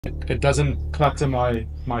It doesn't clutter my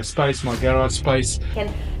space, my garage space.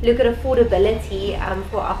 Can look at affordability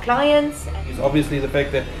for our clients. Is obviously the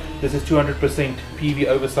fact that this is 200% PV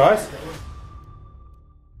oversize.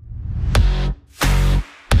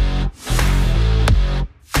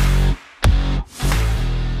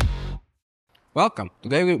 Welcome.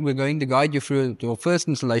 Today we're going to guide you through your first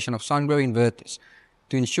installation of Sungrow inverters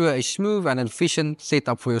to ensure a smooth and efficient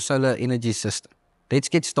setup for your solar energy system. Let's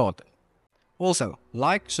get started. Also,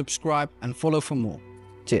 like, subscribe and follow for more.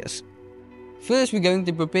 Cheers. First, we're going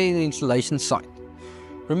to prepare the installation site.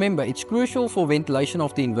 Remember, it's crucial for ventilation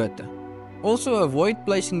of the inverter. Also, avoid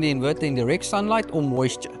placing the inverter in direct sunlight or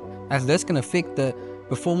moisture, as this can affect the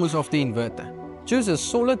performance of the inverter. Choose a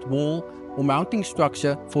solid wall or mounting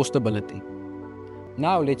structure for stability.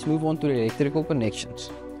 Now let's move on to the electrical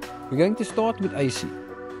connections. We're going to start with AC.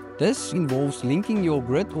 This involves linking your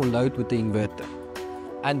grid or load with the inverter.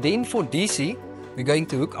 And then for DC, we're going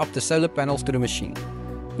to hook up the solar panels to the machine.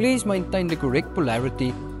 Please maintain the correct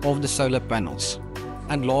polarity of the solar panels.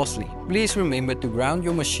 And lastly, please remember to ground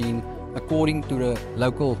your machine according to the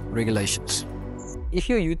local regulations. If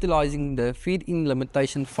you're utilizing the feed-in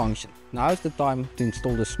limitation function, now is the time to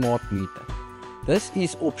install the smart meter. This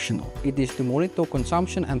is optional. It is to monitor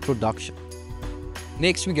consumption and production.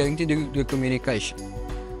 Next, we're going to do the communication.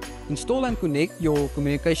 Install and connect your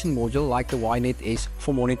communication module like the YNET S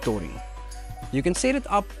for monitoring. You can set it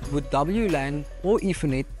up with WLAN or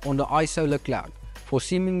Ethernet on the iSolar cloud for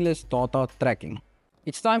seamless data tracking.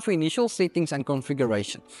 It's time for initial settings and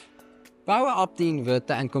configuration. Power up the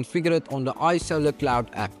inverter and configure it on the iSolar cloud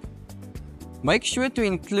app. Make sure to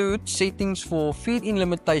include settings for feed-in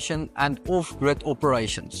limitation and off-grid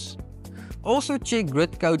operations. Also check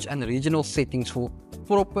grid codes and regional settings for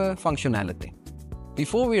proper functionality.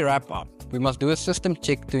 Before we wrap up, we must do a system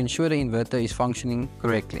check to ensure the inverter is functioning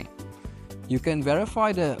correctly. You can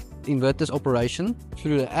verify the inverter's operation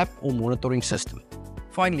through the app or monitoring system.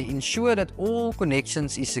 Finally, ensure that all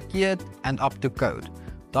connections is secured and up to code.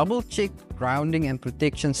 Double check grounding and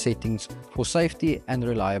protection settings for safety and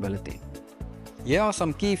reliability. Here are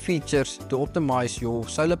some key features to optimize your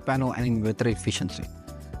solar panel and inverter efficiency.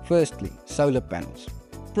 Firstly, solar panels.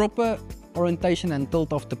 Proper orientation and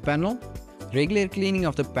tilt of the panel. Regular cleaning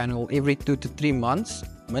of the panel every 2 to 3 months,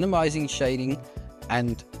 minimizing shading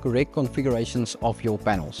and correct configurations of your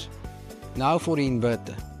panels. Now for the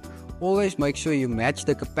inverter. Always make sure you match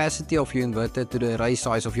the capacity of your inverter to the array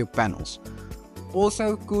size of your panels.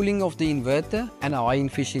 Also cooling of the inverter and a high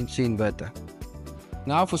efficiency inverter.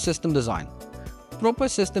 Now for system design. Proper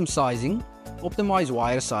system sizing, optimized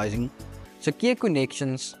wire sizing, secure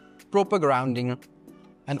connections, proper grounding,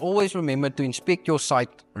 and always remember to inspect your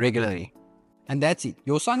site regularly. And that's it.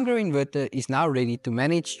 Your Sungrow inverter is now ready to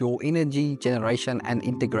manage your energy generation and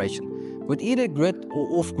integration with either grid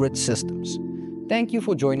or off-grid systems. Thank you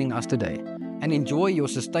for joining us today and enjoy your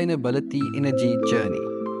sustainability energy journey.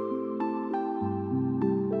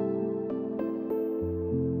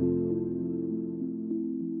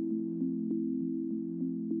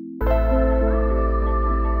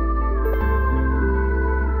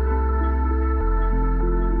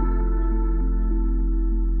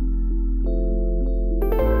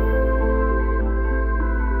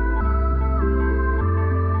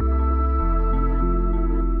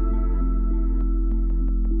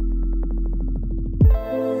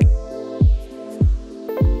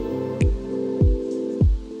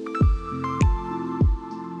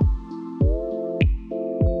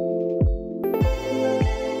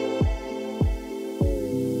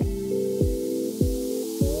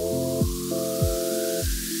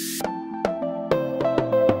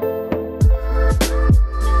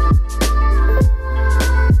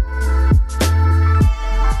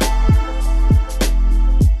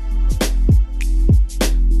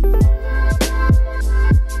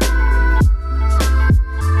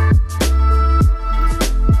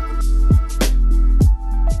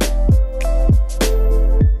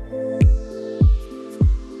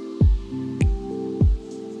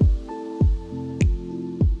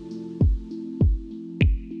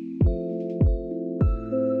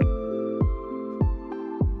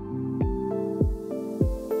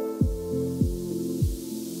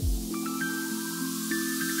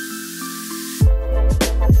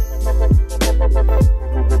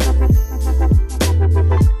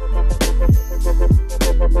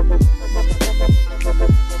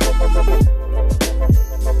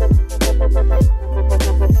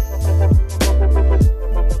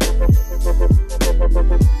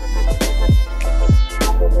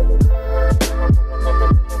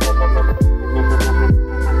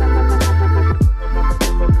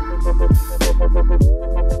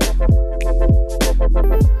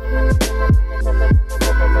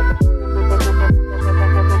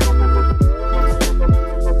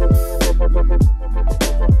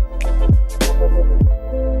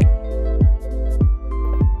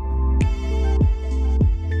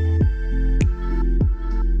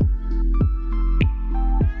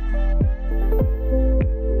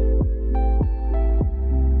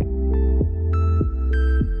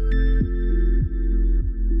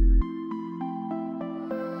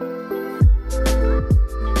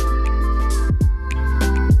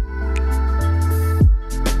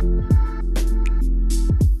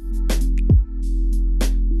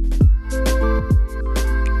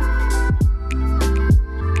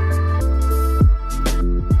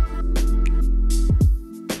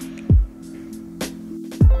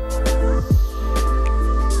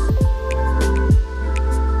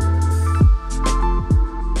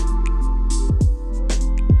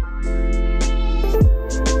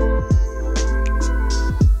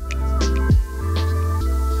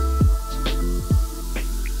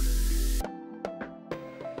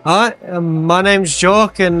 Hi, my name's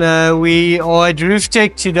Jock, and we are at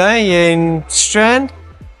Rooftech today here in Strand.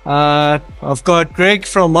 I've got Greg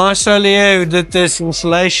from my solar here who did this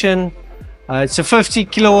installation. It's a 50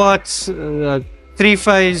 kilowatts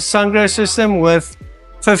three-phase Sungrow system with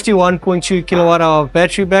 51.2 kilowatt hour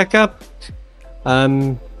battery backup.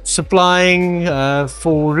 Supplying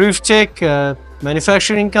for Rooftech,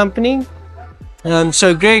 manufacturing company.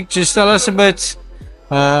 So Greg, just tell us a bit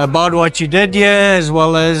about what you did here, as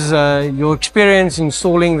well as your experience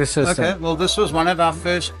installing the system. Okay, well, this was one of our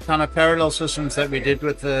first kind of parallel systems that we did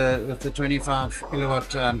with the 25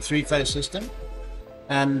 kilowatt three-phase system,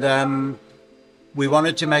 and we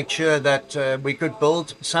wanted to make sure that we could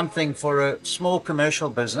build something for a small commercial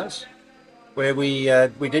business where we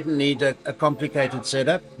didn't need a complicated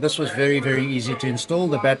setup. This was very, very easy to install.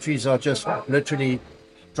 The batteries are just literally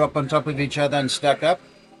drop on top of each other and stack up,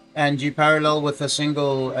 and you parallel with a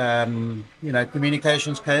single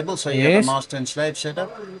communications cable, so you have a master and slave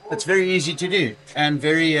setup. It's very easy to do, and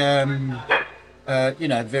very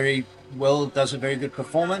very well, does a very good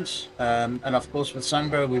performance, and of course with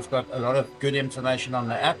Sungrow we've got a lot of good information on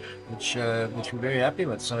the app, which we're very happy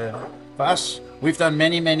with. So for us, we've done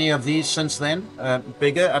many of these since then,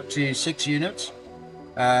 bigger, up to 6 units,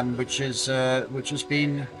 which has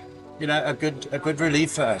been a good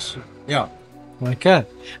relief for us. Yeah. Okay.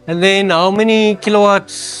 And then how many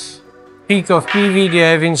kilowatts peak of PV do you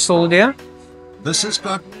have installed here? This has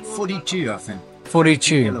got 42, I think.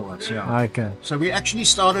 42 kilowatts, yeah. Okay. So we actually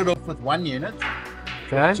started off with 1 unit,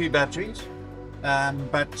 Okay. 2 batteries,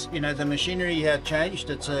 but the machinery had changed.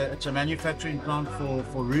 It's a manufacturing plant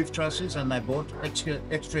for roof trusses, and they bought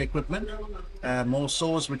extra equipment, more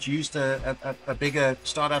saws, which used a bigger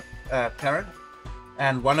startup current.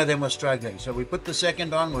 And one of them was struggling. So we put the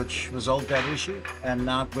second on, which resolved that issue, and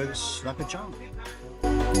now it works like a charm.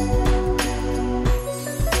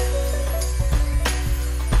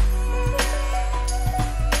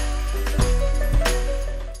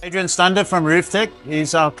 Adrian Stander from Rooftech,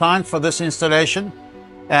 he's our client for this installation,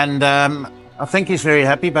 and I think he's very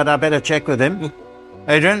happy, but I better check with him.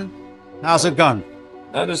 Adrian, how's it gone?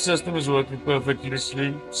 The system is working perfectly,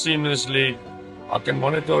 seamlessly. I can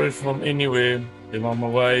monitor it from anywhere. If I'm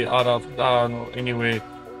away, out of town, or anywhere,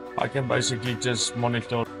 I can basically just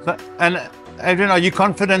monitor. And Adrian, are you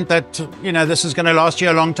confident that this is going to last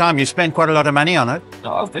you a long time? You spent quite a lot of money on it.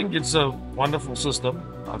 I think it's a wonderful system.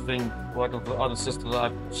 I think one of the other systems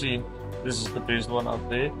I've seen, this is the best one out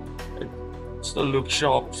there. It still looks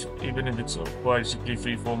sharp, even if it's basically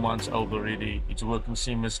 3-4 months old already. It's working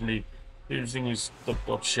seamlessly. Everything is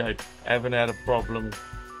top shape. I haven't had a problem.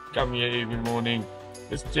 Come here every morning.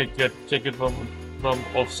 Just check it from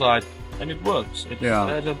offside, and it works.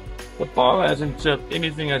 The power hasn't chipped,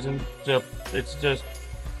 anything hasn't chipped. It's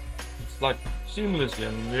like seamlessly,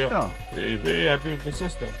 and we're very, very happy with the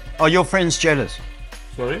system. Are your friends jealous?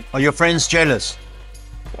 Sorry? Are your friends jealous?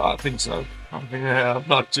 I think so. I'm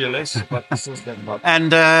not jealous, but the system.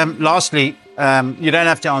 And lastly, you don't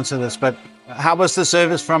have to answer this, but how was the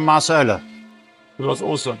service from Marsola? It was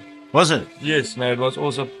awesome. Was it? Yes, no, it was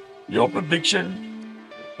awesome. Your prediction,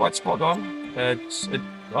 quite spot on.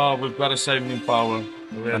 We've got a saving in power.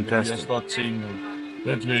 Fantastic. We start seeing them.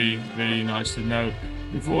 That's very, very nice to know.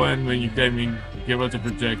 Beforehand, when you came in, you gave us a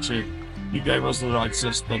projection, you gave us the right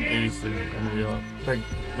system, everything, and we are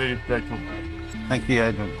very grateful. Thank you,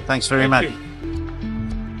 Adrian. Thanks very much. You.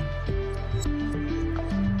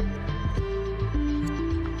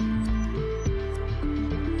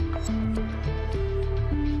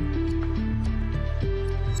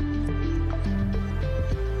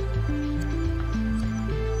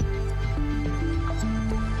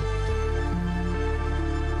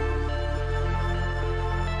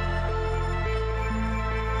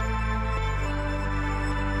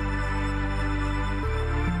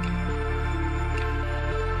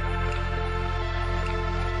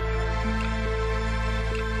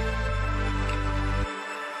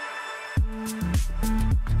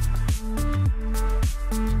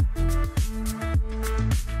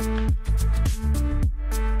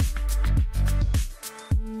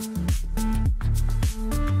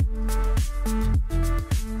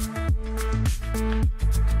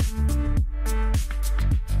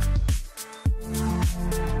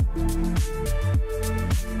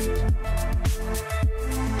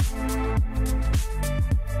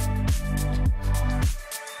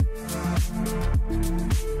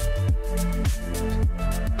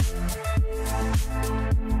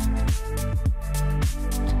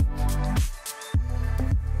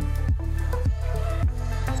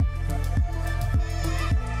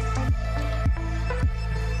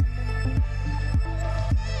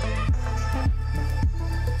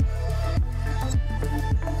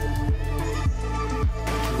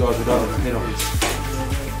 was it on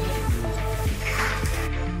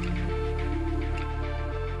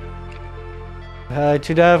Herholdt.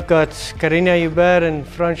 Today I've got Karina Hubert and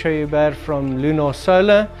Francois Hubert from Lunar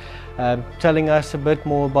Solar telling us a bit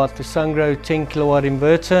more about the Sungrow 10 kilowatt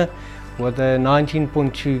inverter with a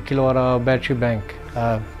 19.2 kilowatt hour battery bank.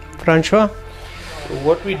 Francois?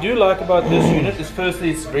 What we do like about this unit is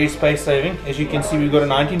firstly it's very space saving. As you can see, we've got a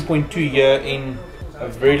 19.2 here in a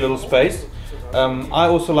very little space. I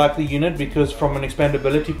also like the unit because from an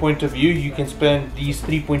expandability point of view you can span these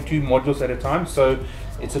 3.2 modules at a time, so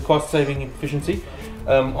it's a cost saving efficiency.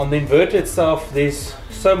 On the inverter itself there's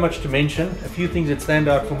so much to mention. A few things that stand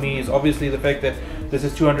out for me is obviously the fact that this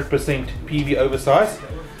is 200% PV oversize.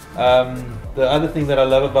 The other thing that I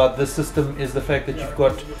love about this system is the fact that you've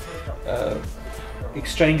got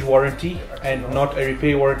exchange warranty and not a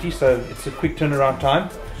repair warranty, so it's a quick turnaround time.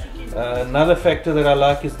 Another factor that I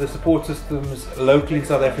like is the support system is local in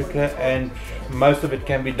South Africa and most of it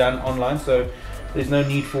can be done online, so there's no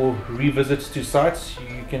need for revisits to sites.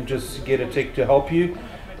 You can just get a tech to help you.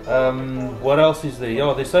 What else is there?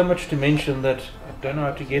 Yeah, there's so much to mention that I don't know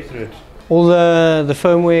how to get through it. All the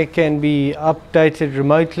firmware can be updated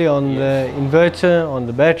remotely on the inverter, on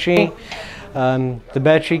the battery. The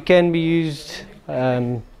battery can be used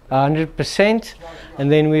 100%, and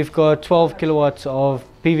then we've got 12 kilowatts of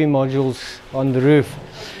PV modules on the roof.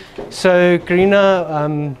 So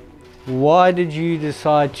Karina, why did you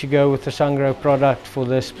decide to go with the Sungrow product for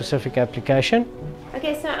this specific application?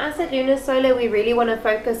 Okay, so as at Lunar Solar, we really want to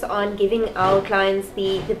focus on giving our clients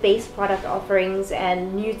the best product offerings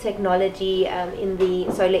and new technology in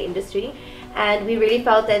the solar industry, and we really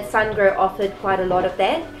felt that Sungrow offered quite a lot of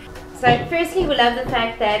that. So firstly, we love the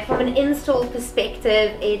fact that from an install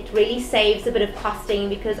perspective, it really saves a bit of costing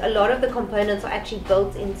because a lot of the components are actually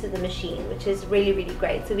built into the machine, which is really, really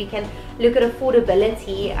great. So we can look at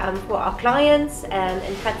affordability for our clients and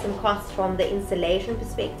cut some costs from the installation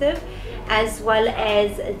perspective, as well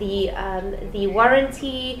as the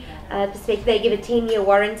warranty perspective. They give a 10-year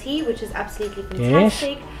warranty, which is absolutely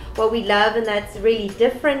fantastic. Yes. What we love, and that's really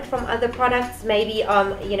different from other products maybe you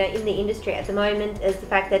know, in the industry at the moment, is the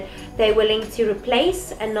fact that they're willing to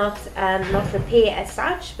replace and not repair as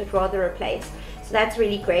such, but rather replace. So that's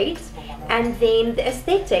really great. And then the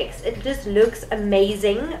aesthetics, it just looks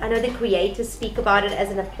amazing. I know the creators speak about it as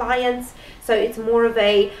an appliance, so it's more of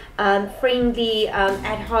a friendly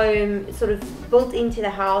at home, sort of built into the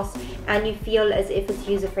house, and you feel as if it's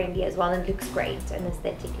user friendly as well, and looks great and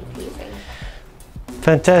aesthetically pleasing.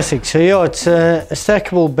 Fantastic. So yeah, it's a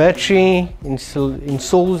stackable battery,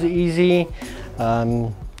 installs easy.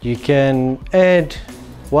 You can add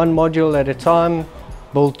one module at a time,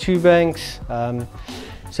 build two banks.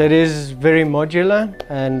 So it is very modular,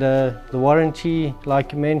 and the warranty,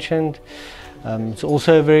 like you mentioned, it's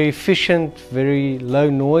also a very efficient, very low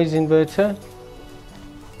noise inverter.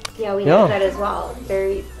 Yeah, we know that as well.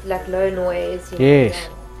 Very like low noise. You know, yes.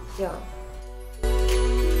 Yeah.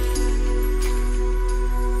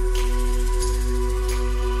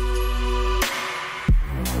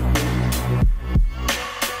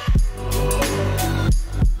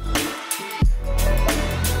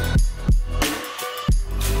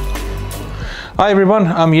 Hi everyone,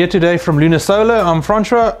 I'm here today from Lunar Solar. I'm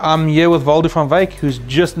Francois. I'm here with Waldo van Wyk, who's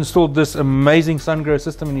just installed this amazing Sungrow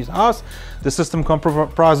system in his house. The system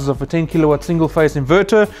comprises of a 10 kilowatt single phase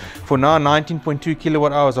inverter for now 19.2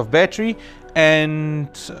 kilowatt hours of battery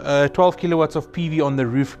and 12 kilowatts of PV on the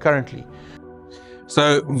roof currently.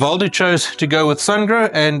 So Waldo chose to go with Sungrow,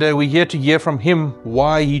 and we're here to hear from him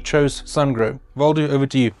why he chose Sungrow. Waldo, over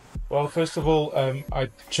to you. Well, first of all, I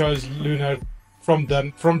chose Lunar. From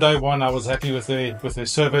day one, I was happy with their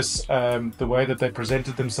service, the way that they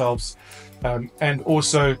presented themselves, and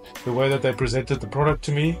also the way that they presented the product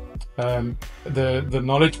to me. The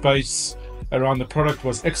knowledge base around the product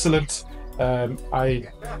was excellent.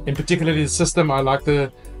 In particular the system, I like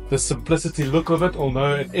the simplicity look of it.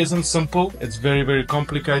 Although it isn't simple, it's very, very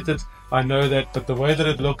complicated. I know that, but the way that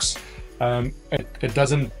it looks, it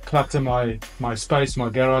doesn't clutter my space, my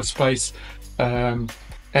garage space.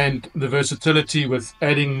 And the versatility with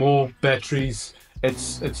adding more batteries,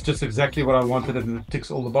 it's just exactly what I wanted, and it ticks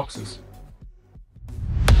all the boxes.